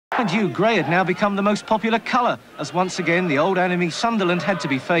And hue grey had now become the most popular colour, as once again the old enemy Sunderland had to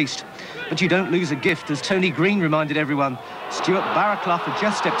be faced. But you don't lose a gift, as Tony Green reminded everyone. Stuart Barraclough had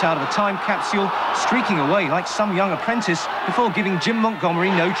just stepped out of a time capsule, streaking away like some young apprentice before giving Jim Montgomery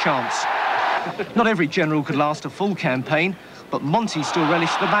no chance. Not every general could last a full campaign, but Monty still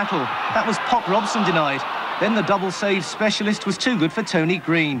relished the battle. That was Pop Robson denied. Then the double save specialist was too good for Tony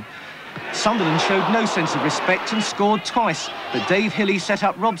Green. Sunderland showed no sense of respect and scored twice, but Dave Hilly set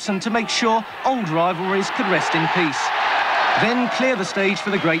up Robson to make sure old rivalries could rest in peace. Then clear the stage for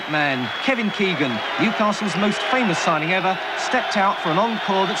the great man. Kevin Keegan, Newcastle's most famous signing ever, stepped out for an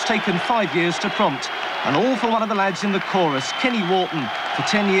encore that's taken 5 years to prompt. And all for one of the lads in the chorus, Kenny Wharton, for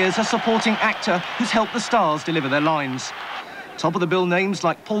 10 years a supporting actor who's helped the stars deliver their lines. Top of the bill names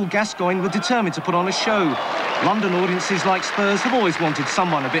like Paul Gascoigne were determined to put on a show. London audiences like Spurs have always wanted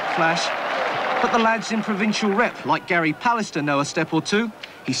someone a bit flash. But the lads in provincial rep, like Gary Pallister, know a step or two.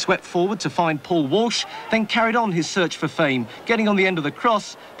 He swept forward to find Paul Walsh, then carried on his search for fame, getting on the end of the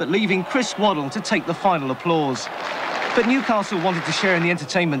cross, but leaving Chris Waddle to take the final applause. But Newcastle wanted to share in the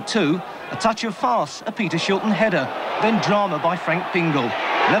entertainment too. A touch of farce, a Peter Shilton header, then drama by Frank Bingle.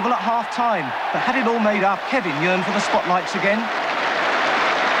 Level at half-time, but had it all made up, Kevin yearned for the spotlights again.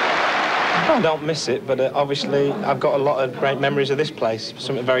 I don't miss it, but obviously I've got a lot of great memories of this place.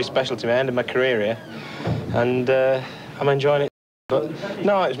 Something very special to me. I ended my career here, and I'm enjoying it. But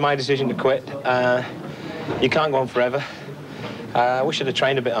no, it was my decision to quit. You can't go on forever. I wish I'd have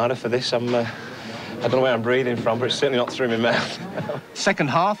trained a bit harder for this. I don't know where I'm breathing from, but it's certainly not through my mouth. Second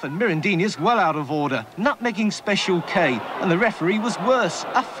half, and Mirandini's well out of order. Nutmegging Special K, and the referee was worse.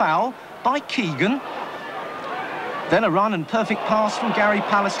 A foul by Keegan. Then a run and perfect pass from Gary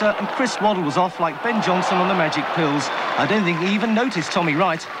Pallister, and Chris Waddle was off like Ben Johnson on the magic pills. I don't think he even noticed Tommy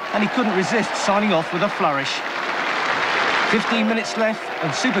Wright, and he couldn't resist signing off with a flourish. 15 minutes left,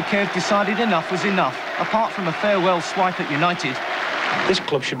 and Super Kev decided enough was enough, apart from a farewell swipe at United. This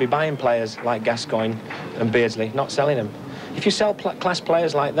club should be buying players like Gascoigne and Beardsley, not selling them. If you sell class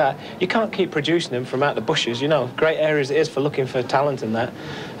players like that, you can't keep producing them from out the bushes, you know. Great areas it is for looking for talent and that,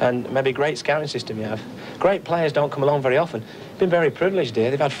 and maybe a great scouting system you have. Great players don't come along very often. Been very privileged here.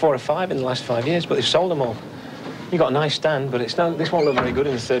 They've had 4 or 5 in the last 5 years, but they've sold them all. You've got a nice stand, but this won't look very good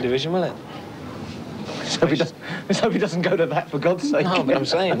in the 3rd division, will it? Let's hope he doesn't go to that, for God's sake. No, but I'm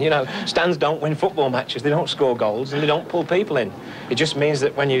saying, you know, stands don't win football matches. They don't score goals and they don't pull people in. It just means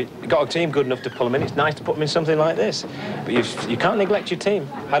that when you've got a team good enough to pull them in, it's nice to put them in something like this. But you can't neglect your team.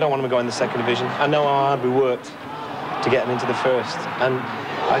 I don't want them to go in the 2nd division. I know how hard we worked to get them into the 1st. And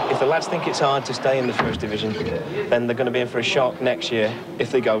if the lads think it's hard to stay in the 1st division, then they're going to be in for a shock next year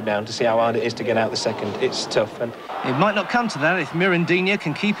if they go down, to see how hard it is to get out the 2nd. It's tough. And it might not come to that if Mirandini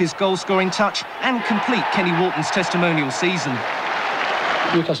can keep his goal-scoring touch and complete Kenny Wharton's testimonial season.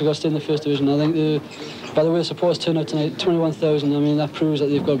 Newcastle got to stay in the 1st division. I think by the way the supporters turned out tonight, 21,000, I mean, that proves that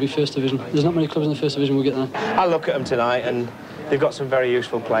they've got to be 1st division. There's not many clubs in the 1st division who will get that. I look at them tonight and they've got some very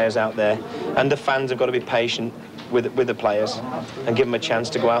useful players out there, and the fans have got to be patient with the players and give them a chance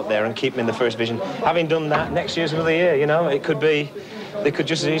to go out there and keep them in the 1st division. Having done that, next year's another year, you know. It could be, they could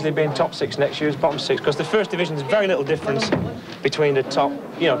just as easily be in top 6 next year as bottom 6, because the 1st division is very little difference between the top,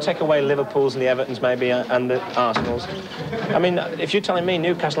 you know, take away Liverpool's and the Evertons maybe and the Arsenals. I mean, if you're telling me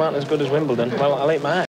Newcastle aren't as good as Wimbledon, well, I'll eat my hat.